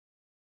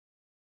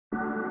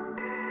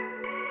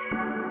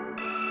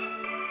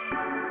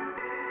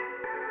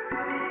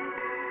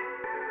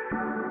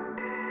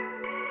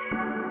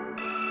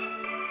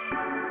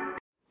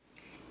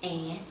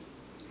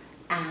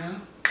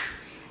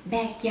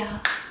back, y'all.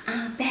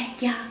 I'm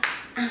back, y'all.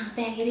 I'm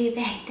backity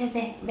back to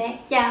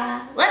back,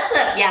 y'all. What's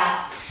up,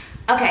 y'all?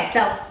 Okay,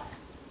 so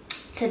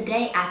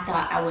today I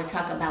thought I would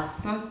talk about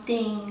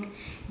something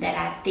that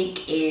I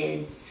think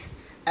is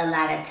a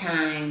lot of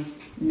times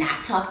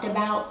not talked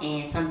about,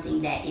 and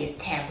something that is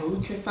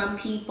taboo to some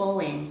people,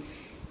 and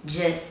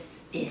just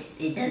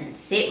it doesn't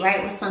sit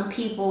right with some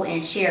people,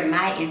 and share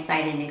my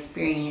insight and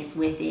experience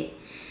with it,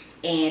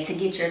 and to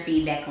get your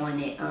feedback on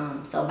it.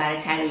 So by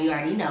the title, you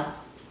already know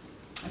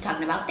I'm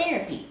talking about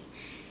therapy.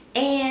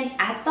 And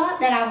I thought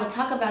that I would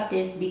talk about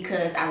this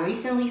because I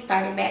recently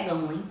started back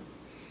going,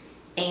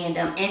 and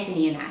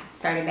Anthony and I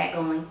started back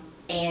going,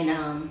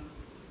 and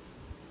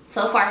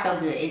so far so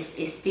good.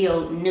 It's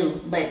still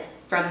new, but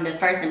from the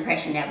first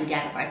impression that we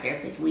got of our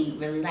therapist, we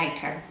really liked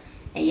her.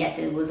 And yes,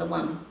 it was a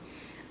woman.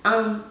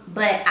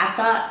 But I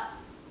thought,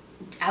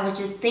 I was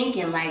just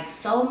thinking, like,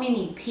 so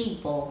many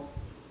people,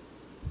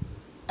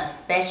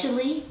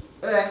 especially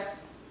us,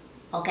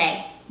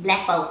 okay,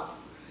 black folk,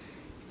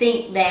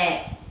 think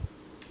that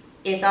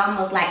it's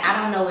almost like,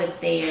 I don't know if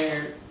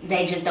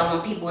they just don't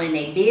want people in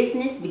their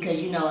business, because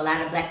you know a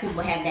lot of black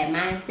people have that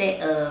mindset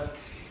of,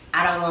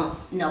 I don't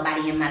want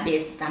nobody in my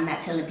business. I'm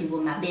not telling people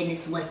my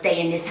business. What's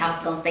stay in this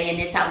house gonna stay in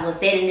this house. What's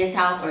said in this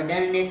house or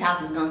done in this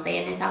house is gonna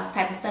stay in this house,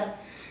 type of stuff.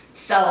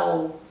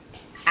 So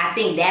I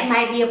think that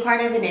might be a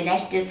part of it, and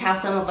that's just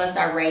how some of us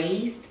are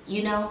raised,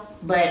 you know.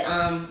 But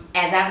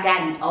as I've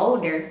gotten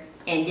older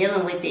and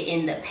dealing with it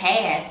in the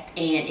past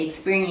and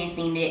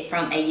experiencing it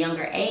from a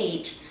younger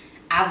age,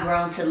 I've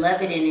grown to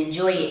love it and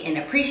enjoy it and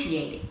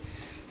appreciate it.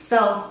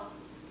 So,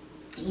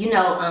 you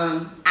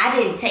know, I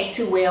didn't take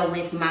too well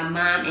with my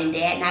mom and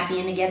dad not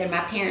being together.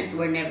 My parents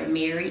were never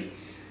married,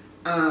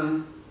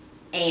 and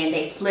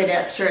they split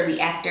up shortly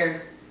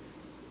after.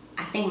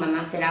 I think my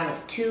mom said I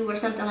was 2 or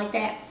something like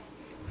that.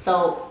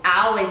 So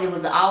it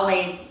was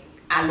always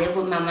I live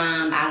with my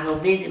mom, I go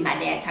visit my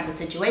dad type of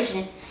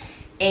situation.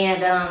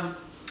 And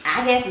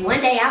I guess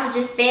one day I was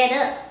just fed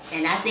up,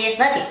 and I said,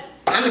 fuck it,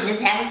 I'ma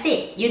just have a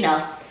fit, you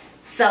know.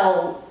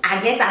 So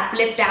I guess I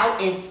flipped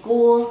out in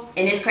school,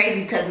 and it's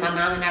crazy because my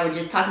mom and I were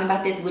just talking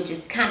about this, which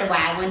is kind of why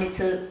I wanted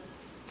to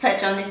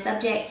touch on this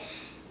subject.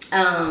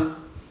 I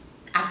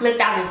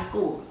flipped out in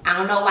school. I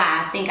don't know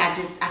why.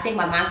 I think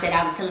my mom said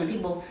I was telling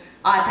people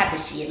all type of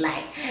shit,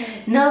 like,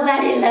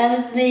 nobody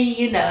loves me,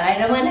 you know, I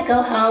don't want to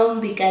go home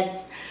because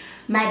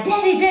my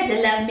daddy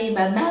doesn't love me,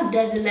 my mom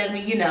doesn't love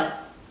me, you know,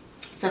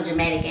 some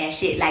dramatic ass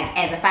shit. Like,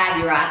 as a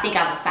 5-year-old, I think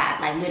I was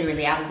 5, like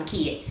literally I was a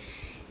kid.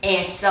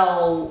 And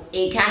so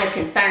it kind of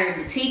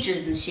concerned the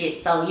teachers and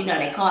shit. So, you know,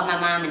 they called my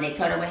mom and they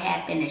told her what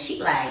happened, and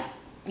she like,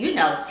 you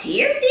know,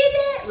 Tier did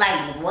that?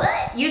 Like,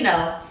 what? You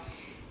know.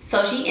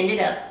 So she ended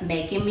up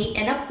making me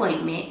an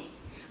appointment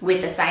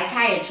with a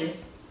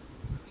psychiatrist.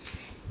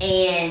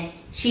 And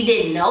she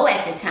didn't know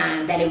at the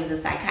time that it was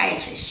a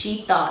psychiatrist.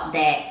 She thought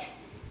that,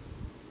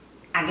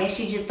 I guess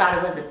she just thought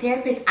it was a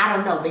therapist. I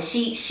don't know. But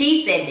she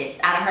said this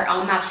out of her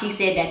own mouth. She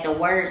said that the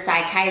word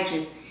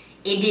psychiatrist,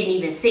 it didn't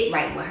even sit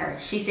right with her.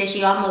 She said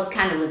she almost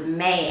kind of was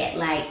mad.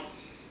 Like,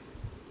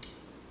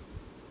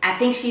 I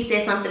think she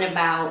said something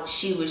about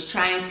she was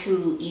trying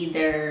to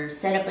either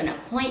set up an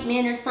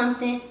appointment or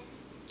something.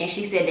 And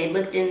she said they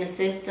looked in the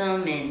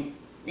system and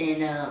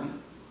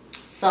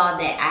saw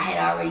that I had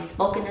already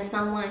spoken to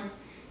someone,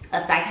 a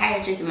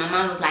psychiatrist. And my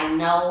mom was like,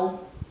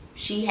 no,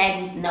 she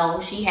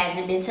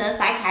hasn't been to a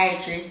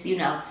psychiatrist, you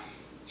know.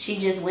 She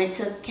just went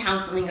to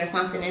counseling or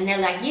something. And they're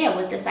like, yeah,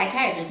 with the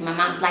psychiatrist. My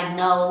mom's like,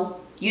 no.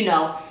 You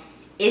know,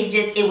 it's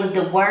just, it was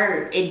the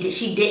word.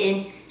 She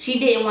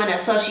didn't want to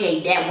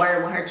associate that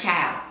word with her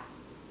child.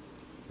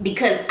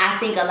 Because I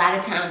think a lot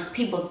of times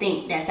people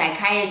think that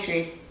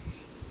psychiatrists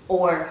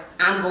or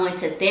I'm going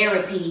to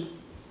therapy,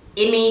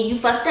 it means you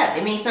fucked up.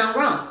 It means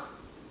something wrong.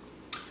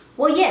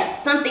 Well, yeah,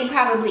 something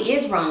probably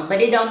is wrong,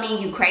 but it don't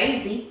mean you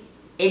crazy.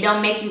 It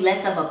don't make you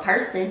less of a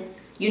person,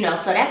 you know.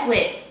 So that's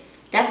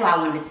why I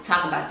wanted to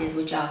talk about this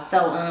with y'all.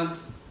 So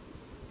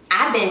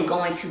I've been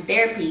going to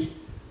therapy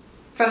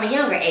from a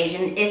younger age,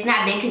 and it's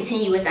not been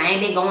continuous. I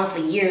ain't been going for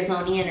years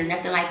on end or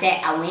nothing like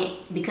that. I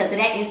went because of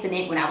that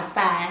incident when I was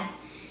 5.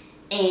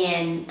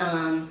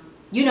 And,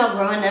 you know,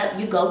 growing up,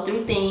 you go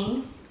through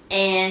things.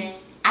 And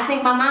I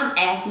think my mom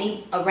asked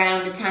me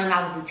around the time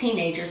I was a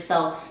teenager.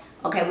 So,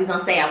 okay, we're going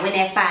to say I went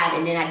at 5,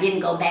 and then I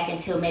didn't go back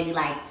until maybe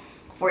like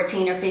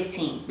 14 or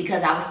 15.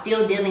 Because I was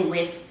still dealing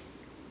with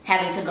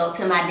having to go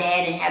to my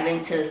dad and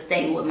having to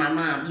stay with my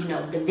mom. You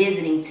know, the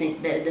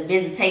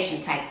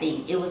visitation type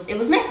thing. It was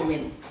messing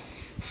with me.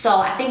 So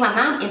I think my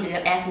mom ended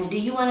up asking me, do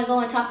you want to go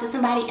and talk to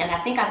somebody? And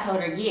I think I told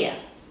her, yeah.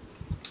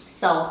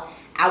 So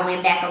I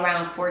went back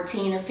around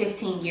 14 or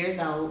 15 years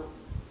old.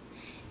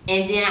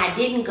 And then I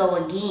didn't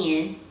go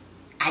again.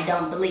 I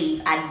don't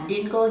believe. I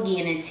didn't go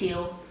again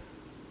until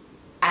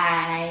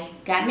I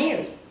got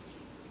married.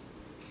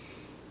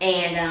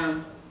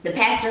 And the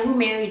pastor who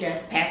married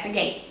us, Pastor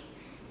Gates,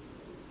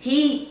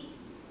 he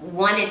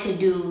wanted to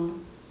do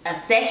a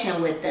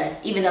session with us,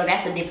 even though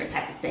that's a different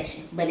type of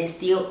session, but it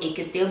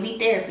could still be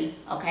therapy,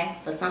 okay?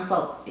 For some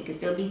folk, it could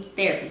still be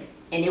therapy,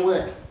 and it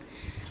was.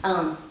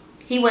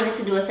 he wanted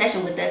to do a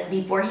session with us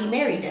before he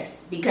married us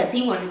because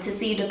he wanted to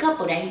see the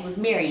couple that he was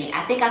marrying.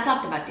 I think I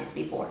talked about this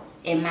before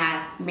in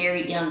my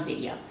Married Young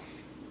video.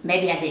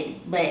 Maybe I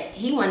didn't, but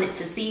he wanted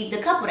to see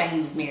the couple that he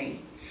was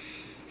marrying.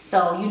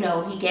 So, you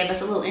know, he gave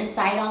us a little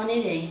insight on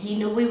it, and he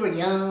knew we were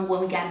young when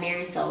we got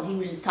married, so he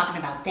was just talking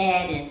about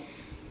that.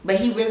 But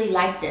he really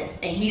liked us,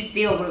 and he's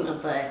still rooting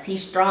for us. He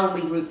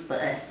strongly roots for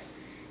us.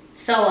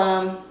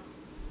 So,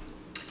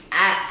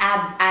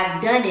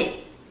 I've done it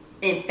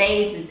in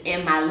phases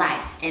in my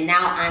life, and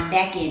now I'm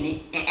back in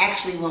it. And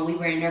actually, when we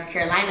were in North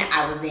Carolina,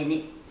 I was in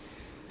it.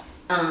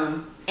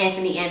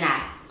 Anthony and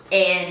I.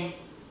 And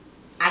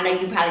I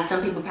know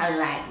some people probably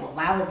like, well,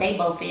 why was they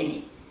both in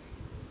it?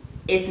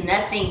 It's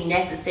nothing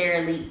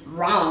necessarily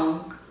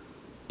wrong.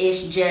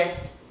 It's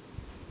just,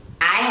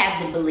 I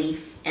have the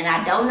belief, and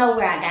I don't know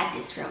where I got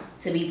this from,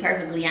 to be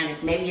perfectly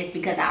honest. Maybe it's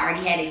because I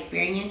already had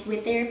experience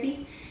with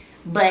therapy.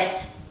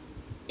 But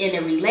in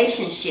a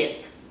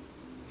relationship,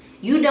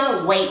 you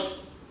don't wait.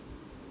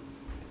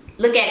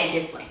 Look at it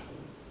this way.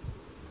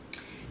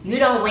 You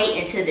don't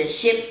wait until the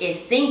ship is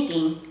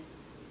sinking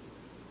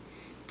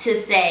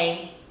to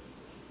say,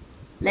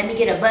 let me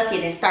get a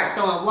bucket and start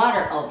throwing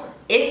water over.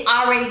 It's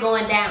already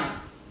going down.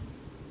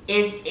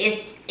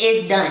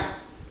 It's done.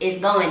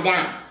 It's going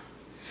down.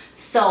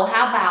 So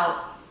how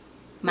about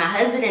my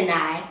husband and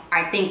I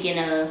are thinking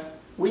of,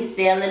 we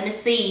sailing the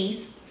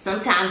seas.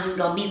 Sometimes it's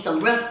going to be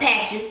some rough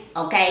patches,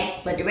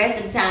 okay? But the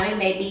rest of the time it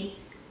may be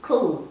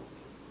cool.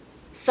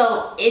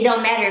 So it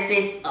don't matter if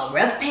it's a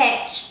rough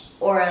patch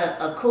or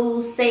a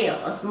cool sail,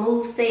 a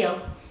smooth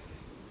sail.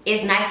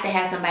 It's nice to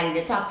have somebody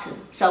to talk to.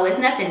 So it's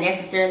nothing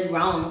necessarily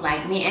wrong.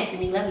 Like, me and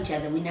Anthony love each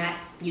other. We're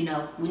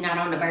not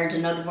on the verge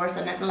of no divorce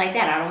or nothing like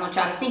that. I don't want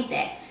y'all to think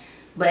that.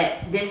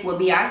 But this will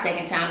be our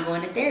second time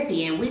going to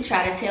therapy. And I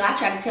try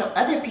to tell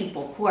other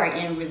people who are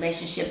in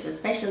relationships,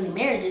 especially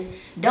marriages,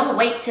 don't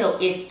wait till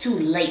it's too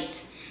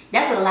late.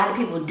 That's what a lot of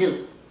people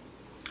do.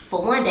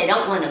 For one, they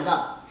don't want to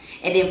go.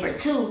 And then for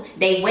two,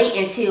 they wait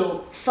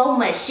until so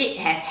much shit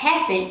has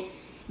happened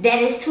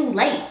that it's too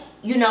late.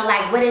 You know,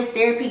 like, what is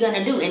therapy going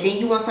to do? And then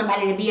you want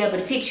somebody to be able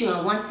to fix you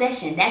in one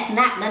session. That's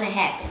not going to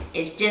happen.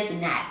 It's just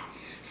not.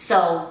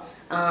 So,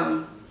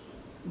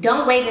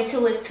 don't wait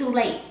until it's too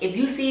late. If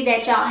you see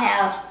that y'all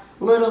have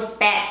little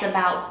spats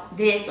about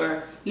this,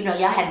 or, you know,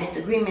 y'all have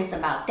disagreements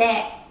about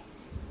that,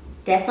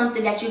 that's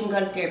something that you can go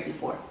to therapy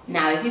for.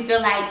 Now, if you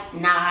feel like,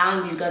 nah, I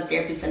don't need to go to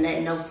therapy for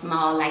nothing, no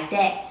small like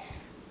that,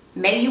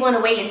 maybe you want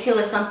to wait until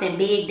it's something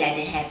big that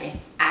didn't happen.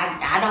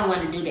 I don't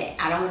want to do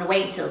that. I don't want to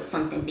wait until it's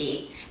something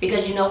big.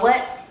 Because you know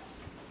what?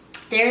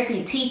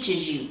 Therapy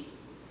teaches you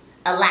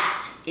a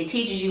lot. It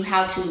teaches you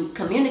how to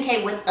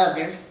communicate with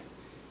others.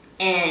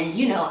 And,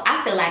 you know,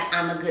 I feel like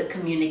I'm a good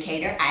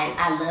communicator.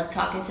 I love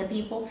talking to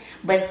people.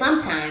 But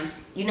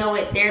sometimes, you know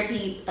what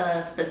therapy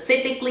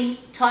specifically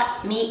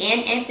taught me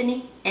and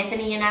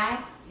Anthony and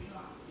I,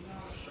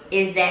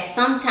 is that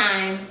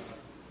sometimes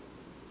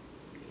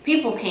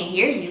people can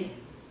hear you,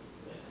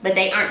 but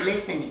they aren't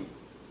listening.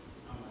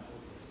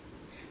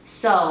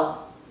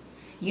 So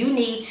you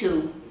need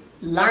to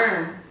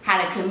learn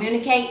how to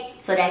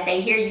communicate so that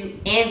they hear you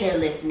and they're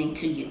listening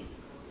to you.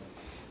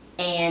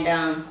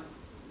 And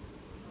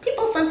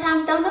people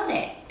sometimes don't know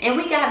that. And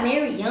we got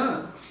married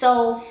young.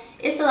 So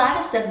it's a lot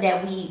of stuff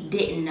that we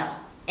didn't know.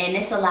 And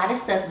it's a lot of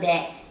stuff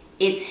that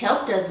it's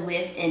helped us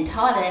with and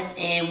taught us,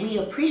 and we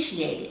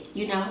appreciate it,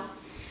 you know.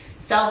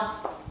 So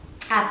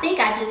I think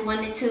I just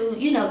wanted to,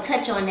 you know,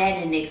 touch on that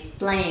and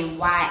explain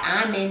why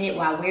I'm in it,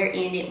 why we're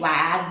in it, why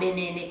I've been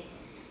in it.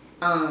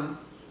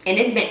 And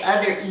there's been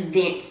other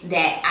events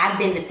that I've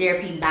been to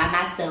therapy by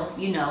myself,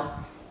 you know.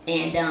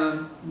 And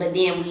but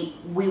then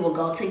we will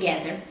go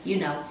together, you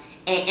know.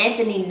 And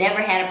Anthony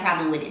never had a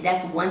problem with it.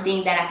 That's one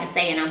thing that I can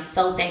say, and I'm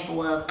so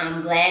thankful of.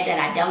 I'm glad that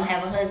I don't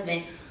have a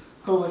husband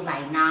who was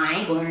like, nah, I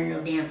ain't going to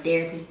no damn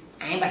therapy.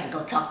 I ain't about to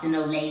go talk to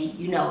no lady,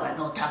 you know, or I ain't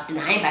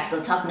about to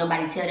go talk to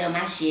nobody, tell them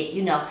my shit,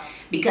 you know.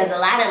 Because a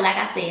lot of, like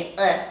I said,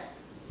 us,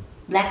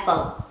 black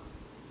folk,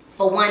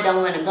 for one,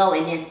 don't want to go,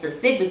 and then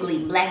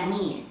specifically black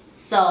men.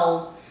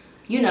 So,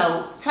 you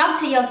know, talk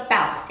to your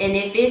spouse. And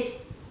if it's,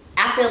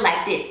 I feel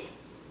like this,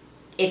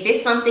 if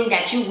it's something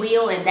that you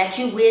will and that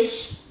you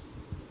wish,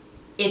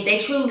 if they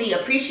truly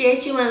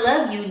appreciate you and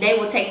love you, they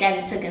will take that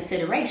into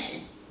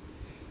consideration.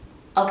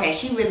 Okay,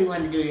 she really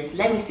want to do this.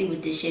 Let me see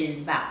what this shit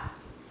is about.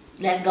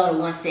 Let's go to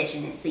one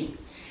session and see.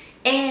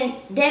 And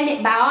damn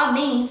it, by all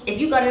means, if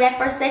you go to that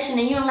first session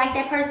and you don't like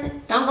that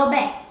person, don't go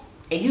back.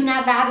 If you're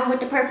not vibing with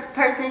the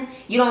person,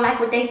 you don't like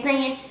what they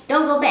saying,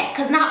 don't go back.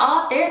 Because not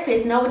all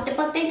therapists know what the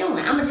fuck they doing.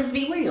 I'm going to just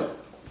be real.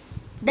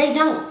 They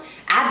don't.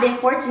 I've been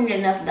fortunate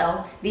enough,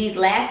 though, these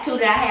last two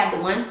that I have,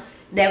 the one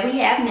that we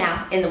have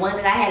now and the one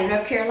that I had in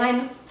North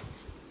Carolina,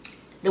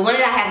 the one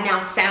that I have now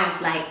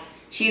sounds like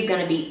she's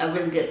going to be a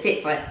really good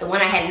fit for us. The one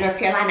I had in North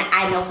Carolina,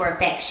 I know for a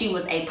fact she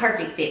was a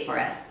perfect fit for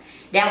us.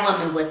 That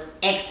woman was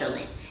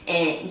excellent.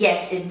 And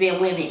yes, it's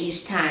been women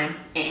each time.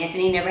 And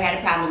Anthony never had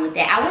a problem with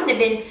that. I wouldn't have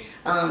been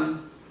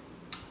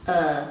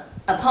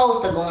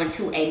opposed to going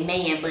to a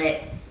man,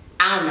 but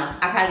I don't know.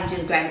 I probably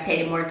just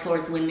gravitated more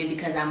towards women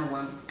because I'm a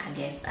woman. I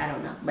guess. I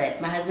don't know. But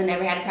my husband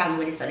never had a problem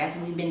with it, so that's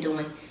what we've been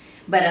doing.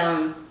 But,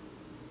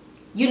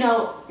 you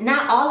know,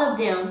 not all of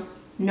them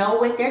know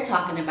what they're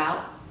talking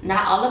about.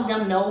 Not all of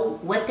them know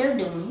what they're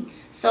doing.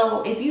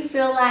 So if you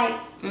feel like,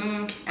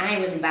 I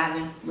ain't really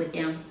vibing with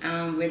them. I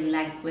don't really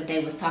like what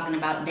they was talking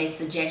about, their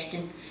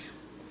suggestion.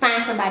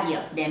 Find somebody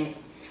else, damn it.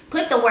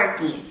 Put the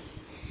work in.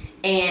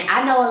 And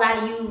I know a lot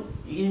of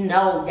you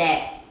know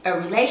that a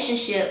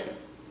relationship,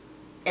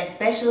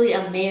 especially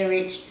a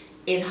marriage,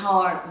 is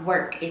hard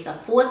work. It's a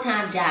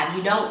full-time job.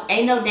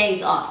 Ain't no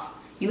days off.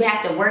 You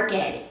have to work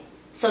at it.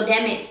 So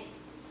damn it,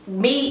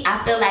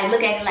 I feel like,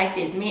 look at it like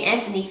this. Me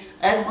and Anthony,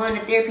 us going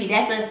to therapy,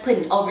 that's us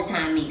putting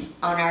overtime in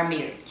on our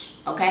marriage,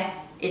 okay?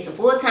 It's a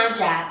full-time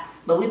job,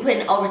 but we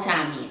putting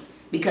overtime in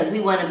because we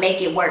want to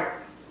make it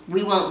work.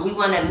 We want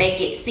to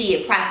make it, see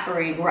it prosper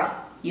and grow,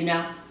 you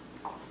know?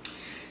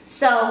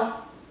 So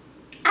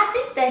I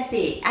think that's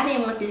it. I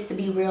didn't want this to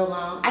be real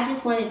long. I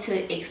just wanted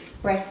to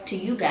express to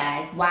you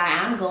guys why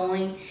I'm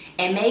going,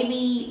 and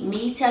maybe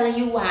me telling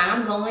you why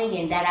I'm going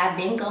and that I've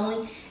been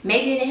going,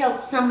 maybe it'll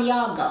help some of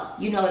y'all go.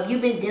 You know, if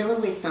you've been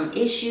dealing with some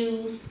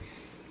issues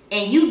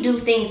and you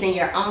do things in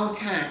your own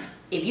time,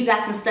 if you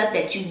got some stuff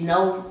that you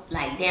know,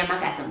 like, damn, I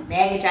got some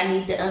baggage I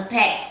need to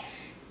unpack,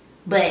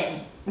 but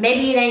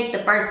maybe it ain't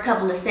the first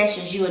couple of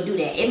sessions you'll do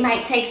that. It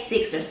might take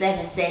 6 or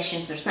 7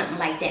 sessions or something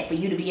like that for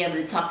you to be able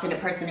to talk to the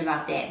person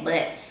about that.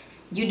 But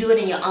you do it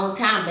in your own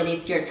time. But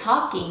if you're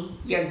talking,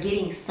 you're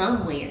getting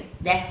somewhere.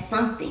 That's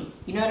something.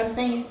 You know what I'm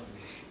saying?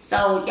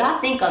 So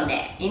y'all think on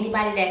that.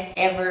 Anybody that's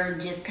ever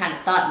just kind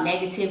of thought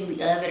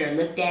negatively of it or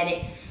looked at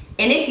it.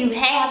 And if you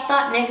have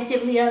thought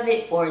negatively of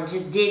it or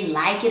just didn't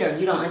like it or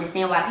you don't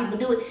understand why people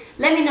do it,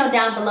 let me know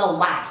down below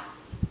why.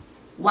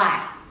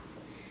 Why?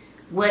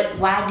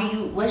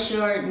 What's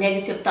your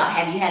negative thought?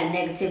 Have you had a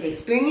negative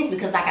experience?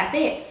 Because like I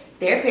said,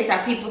 therapists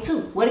are people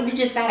too. What if you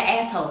just got an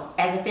asshole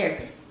as a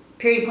therapist?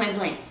 Period, point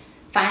blank.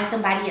 Find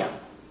somebody else.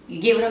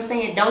 You get what I'm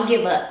saying? Don't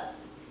give up.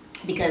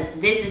 Because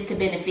this is to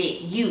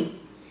benefit you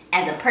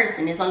as a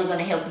person. It's only going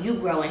to help you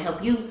grow and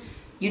help you,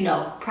 you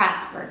know,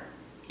 prosper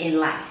in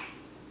life.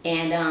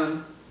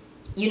 And,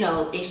 you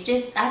know, it's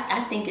just,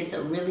 I think it's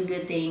a really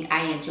good thing.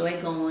 I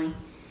enjoy going.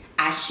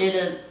 I should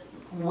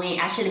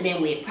have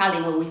been with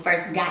probably when we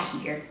first got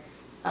here,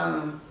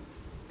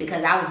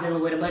 because I was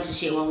dealing with a bunch of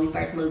shit when we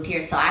first moved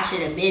here, so I should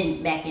have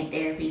been back in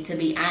therapy, to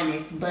be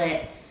honest.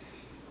 But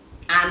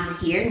I'm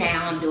here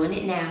now, I'm doing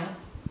it now,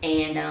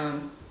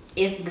 and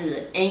it's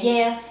good. And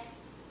yeah,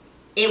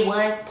 it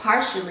was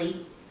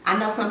partially, I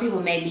know some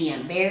people may be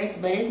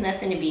embarrassed, but it's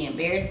nothing to be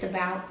embarrassed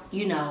about.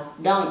 You know,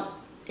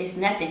 it's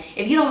nothing.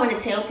 If you don't want to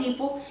tell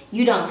people,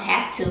 you don't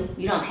have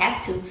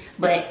to.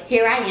 But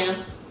here I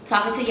am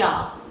talking to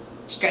y'all,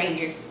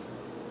 strangers,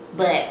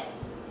 but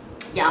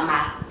y'all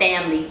my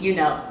family, you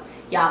know,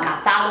 y'all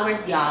my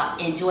followers, y'all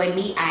enjoy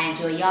me, I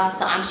enjoy y'all,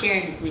 so I'm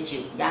sharing this with you.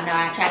 Y'all know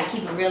I try to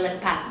keep it real as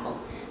possible.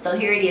 So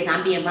here it is,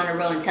 I'm being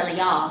vulnerable and telling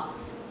y'all,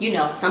 you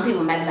know, some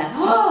people might be like,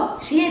 oh,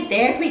 she in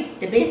therapy,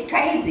 the bitch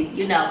crazy,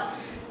 you know,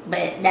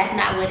 but that's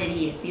not what it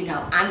is. You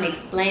know, I'm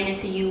explaining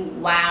to you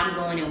why I'm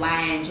going and why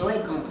I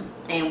enjoy going.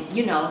 And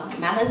you know,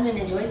 my husband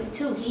enjoys it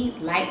too. He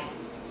likes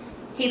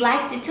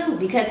it too,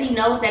 because he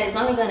knows that it's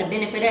only going to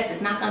benefit us.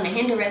 It's not going to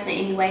hinder us in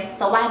any way.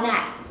 So why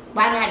not?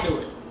 Why not do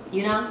it?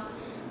 You know?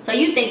 So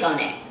you think on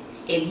that.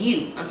 If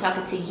you, I'm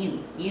talking to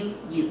you.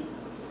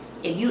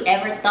 If you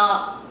ever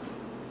thought,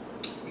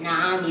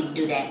 nah, I don't need to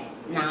do that.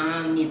 Nah,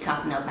 I don't need to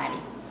talk to nobody.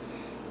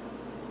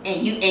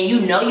 And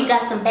you know you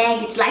got some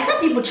baggage. Like, some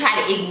people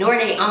try to ignore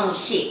their own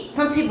shit.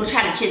 Some people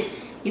try to just,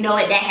 you know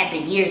what, that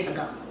happened years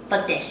ago.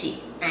 Fuck that shit.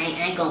 I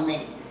ain't gonna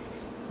let it.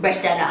 Brush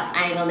that off.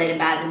 I ain't gonna let it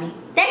bother me.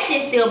 That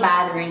shit's still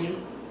bothering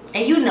you.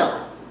 And you know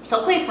it.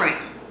 So quit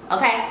fronting.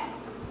 Okay?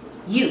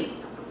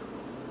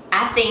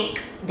 I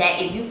think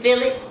that if you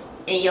feel it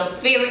in your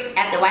spirit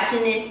after watching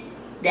this,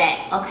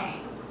 that, okay,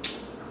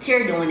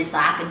 Tyra doing this so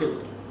I can do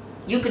it.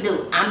 You can do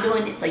it. I'm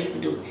doing it so you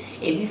can do it.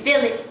 If you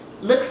feel it,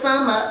 look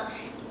some up.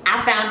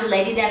 I found the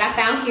lady that I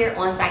found here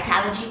on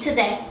Psychology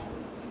Today.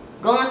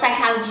 Go on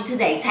Psychology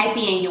Today. Type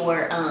in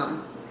your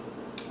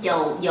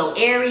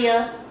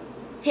area.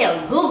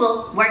 Hell,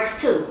 Google works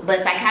too,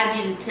 but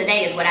Psychology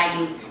Today is what I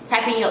use.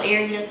 Type in your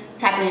area,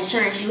 type in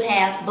insurance you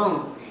have,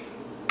 boom.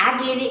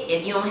 I get it.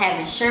 If you don't have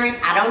insurance,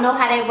 I don't know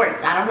how that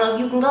works. I don't know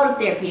if you can go to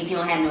therapy if you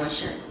don't have no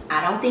insurance.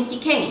 I don't think you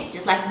can.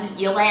 Just like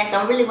your ass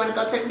don't really want to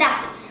go to the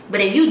doctor.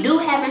 But if you do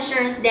have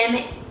insurance, damn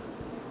it,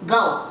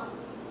 go.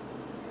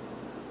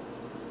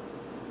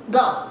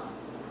 Go.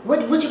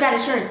 What you got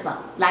insurance for?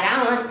 Like, I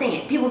don't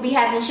understand. People be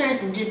having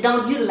insurance and just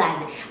don't utilize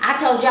it. I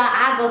told y'all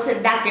I go to the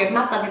doctor if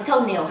my fucking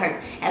toenail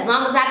hurt. As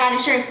long as I got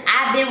insurance,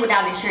 I've been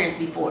without insurance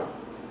before.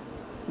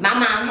 My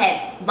mom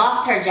had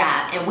lost her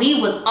job and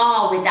we was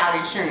all without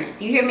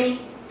insurance. You hear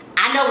me?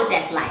 I know what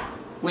that's like.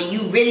 When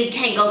you really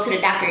can't go to the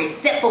doctor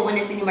except for when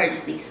it's an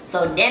emergency.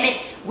 So damn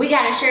it, we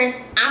got insurance.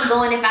 I'm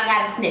going if I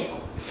got a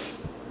sniffle.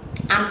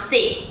 I'm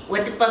sick.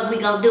 What the fuck we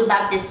gonna do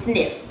about this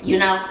sniff? You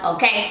know?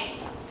 Okay?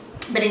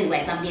 But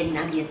anyways, I'm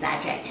getting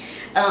sidetracked.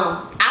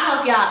 I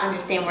hope y'all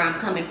understand where I'm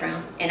coming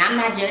from. And I'm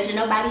not judging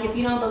nobody. If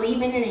you don't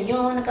believe in it and you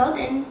don't want to go,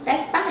 then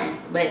that's fine.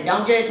 But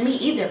don't judge me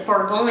either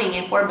for going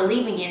and for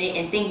believing in it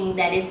and thinking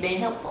that it's been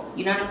helpful.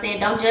 You know what I'm saying?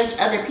 Don't judge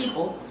other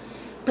people.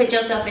 Put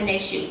yourself in their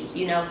shoes,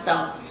 you know.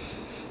 So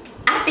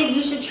I think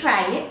you should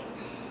try it.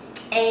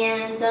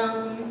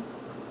 And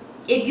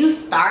if you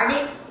start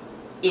it,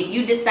 if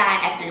you decide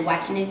after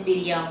watching this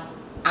video,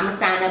 I'm gonna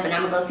sign up and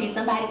I'm gonna go see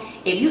somebody.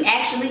 If you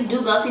actually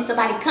do go see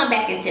somebody, come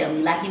back and tell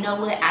me, like, you know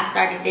what, I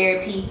started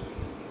therapy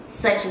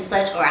such and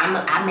such, or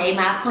I made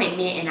my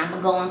appointment and I'm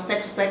gonna go on such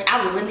and such.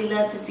 I would really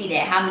love to see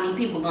that. How many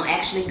people gonna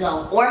actually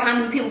go, or how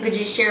many people could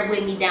just share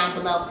with me down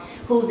below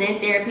who's in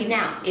therapy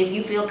now, if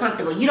you feel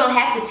comfortable. You don't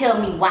have to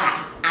tell me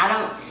why. I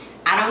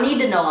don't need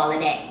to know all of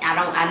that.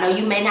 I know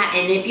you may not,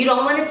 and if you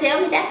don't want to tell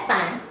me, that's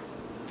fine.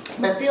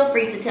 But feel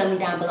free to tell me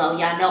down below.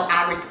 Y'all know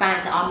I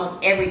respond to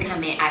almost every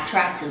comment. I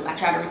try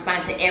to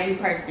respond to every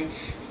person.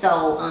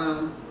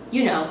 So,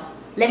 you know,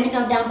 let me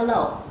know down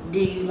below. Do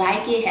you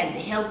like it? Has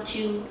it helped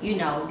you? You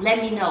know, let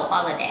me know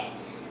all of that.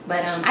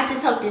 But I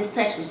just hope this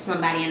touches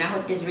somebody, and I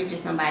hope this reaches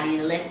somebody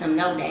and lets them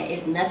know that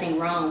it's nothing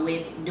wrong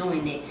with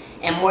doing it.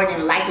 And more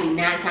than likely,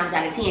 9 times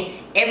out of 10,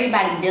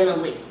 everybody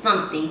dealing with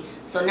something.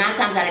 So 9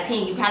 times out of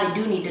 10, you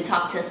probably do need to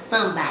talk to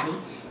somebody,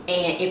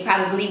 and it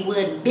probably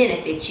would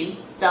benefit you.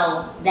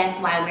 So that's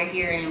why we're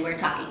here and we're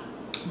talking.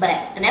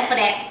 But enough of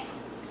that.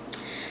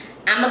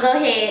 I'm gonna go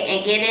ahead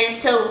and get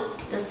into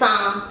the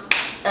song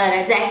of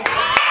the day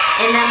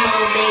in the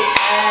movie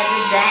of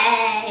the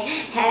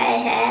day.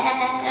 Hey,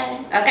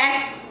 hey.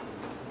 Okay?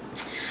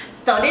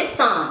 So this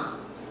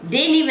song,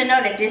 didn't even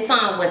know that this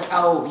song was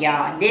old,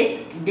 y'all.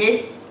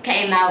 This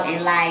came out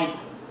in, like,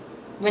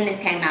 when this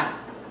came out,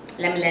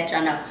 let me let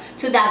y'all know,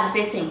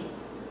 2015.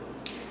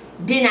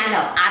 Did not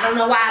know. I don't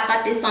know why I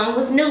thought this song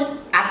was new.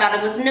 I thought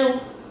it was new.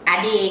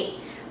 I did.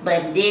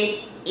 But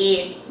this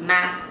is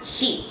my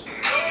shit.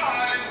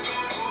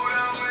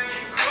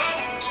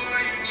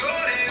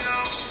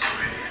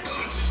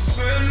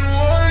 Spend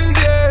one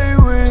day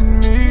with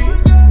me.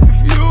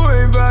 If you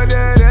ain't about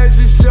that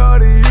action,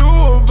 shorty,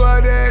 you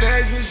about that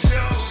action,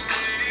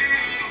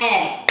 shorty.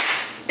 Yeah.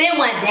 Spend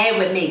one day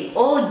with me.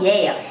 Oh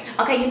yeah.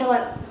 Okay, you know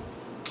what?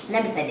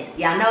 Let me say this.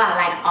 Y'all know I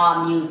like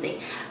all music,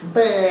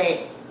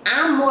 but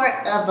I'm more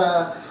of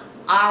a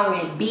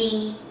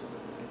R&B,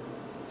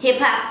 hip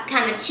hop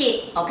kind of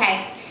chick.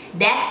 Okay,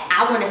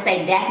 I want to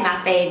say that's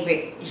my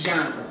favorite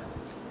genre.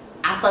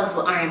 I fucks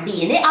with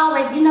R&B, and it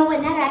always, you know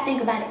what? Now that I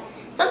think about it,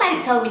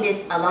 somebody told me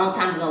this a long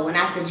time ago when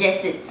I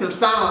suggested some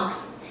songs.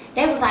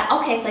 They was like,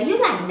 okay, so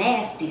you like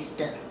nasty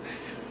stuff.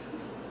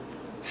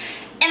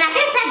 And I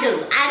guess I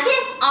do. I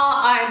guess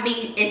all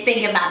R&B is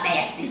thinking about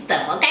nasty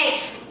stuff,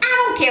 okay?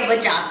 I don't care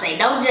what y'all say.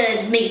 Don't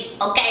judge me,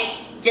 okay?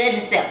 Judge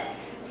yourself.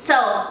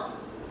 So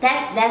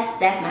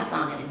that's my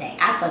song of the day.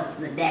 I fuck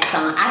with that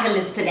song. I can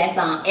listen to that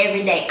song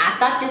every day. I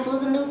thought this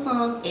was a new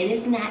song. It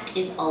is not.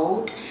 It's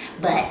old,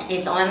 but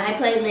it's on my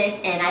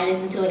playlist, and I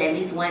listen to it at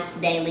least once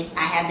daily.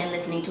 I have been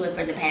listening to it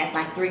for the past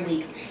like 3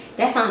 weeks.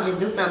 That song just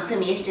do something to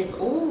me. It's just,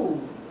 ooh,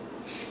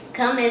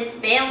 come and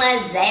spend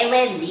one day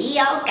with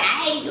me,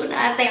 okay? You know what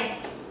I'm saying?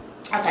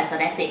 Okay, so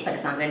that's it for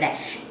the song of the day.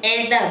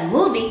 And the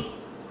movie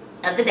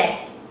of the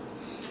day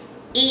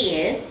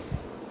is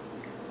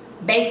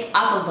based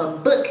off of a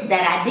book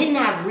that I did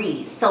not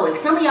read. So if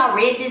some of y'all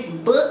read this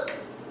book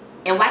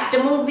and watched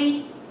the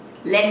movie,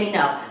 let me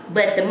know.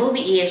 But the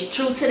movie is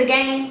True to the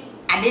Game.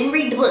 I didn't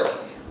read the book,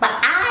 but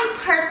I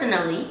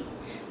personally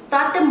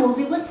thought the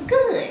movie was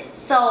good.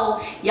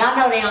 So y'all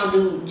know they don't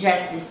do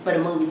justice for the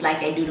movies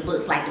like they do the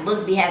books. Like the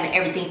books be having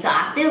everything. So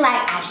I feel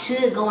like I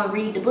should go and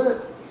read the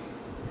book.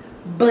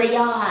 But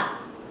y'all,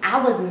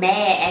 I was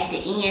mad at the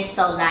end.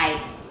 So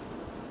like,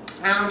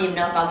 I don't even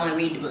know if I want to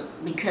read the book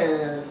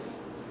because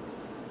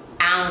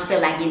I don't feel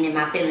like getting in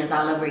my feelings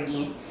all over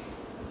again.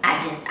 I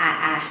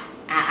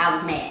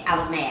was mad.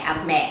 I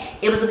was mad.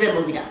 It was a good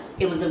movie though.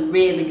 It was a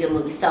really good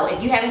movie. So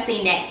if you haven't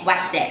seen that,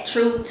 watch that.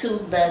 True to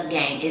the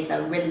Game. It's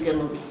a really good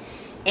movie.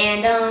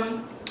 And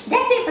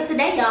that's it for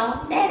today,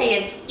 y'all. That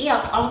is it,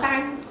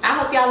 okay? I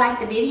hope y'all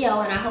liked the video,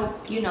 and I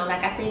hope, you know,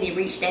 like I said, it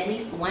reached at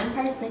least one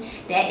person.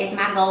 That is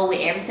my goal with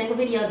every single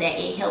video, that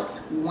it helps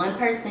one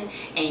person.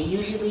 And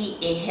usually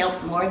it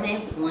helps more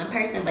than one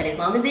person, but as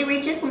long as it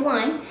reaches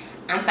one,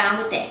 I'm fine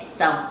with that.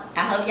 So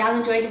I hope y'all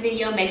enjoyed the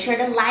video. Make sure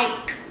to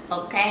like,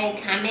 okay,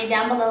 comment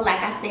down below like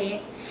I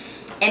said,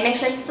 and make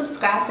sure you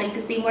subscribe so you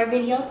can see more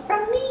videos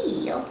from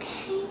me,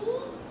 okay?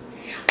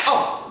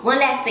 Oh, one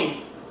last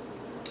thing,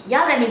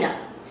 y'all let me know,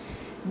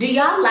 do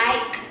y'all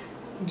like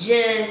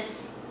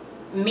just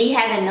me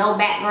having no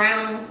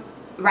background?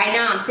 Right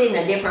now I'm sitting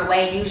a different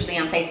way. Usually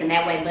I'm facing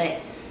that way, but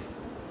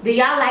do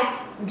y'all like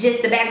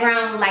just the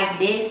background like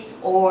this,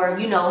 or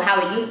you know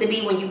how it used to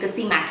be when you could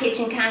see my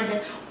kitchen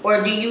kinda?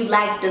 Or do you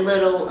like the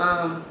little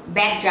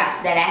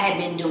backdrops that I have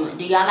been doing?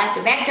 Do y'all like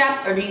the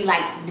backdrops, or do you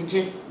like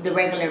just the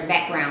regular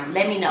background?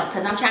 Let me know,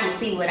 because I'm trying to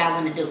see what I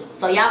want to do.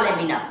 So y'all let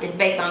me know. It's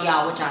based on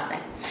y'all, what y'all say.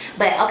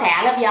 But okay,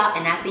 I love y'all,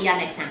 and I'll see y'all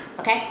next time.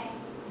 Okay?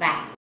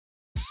 Bye.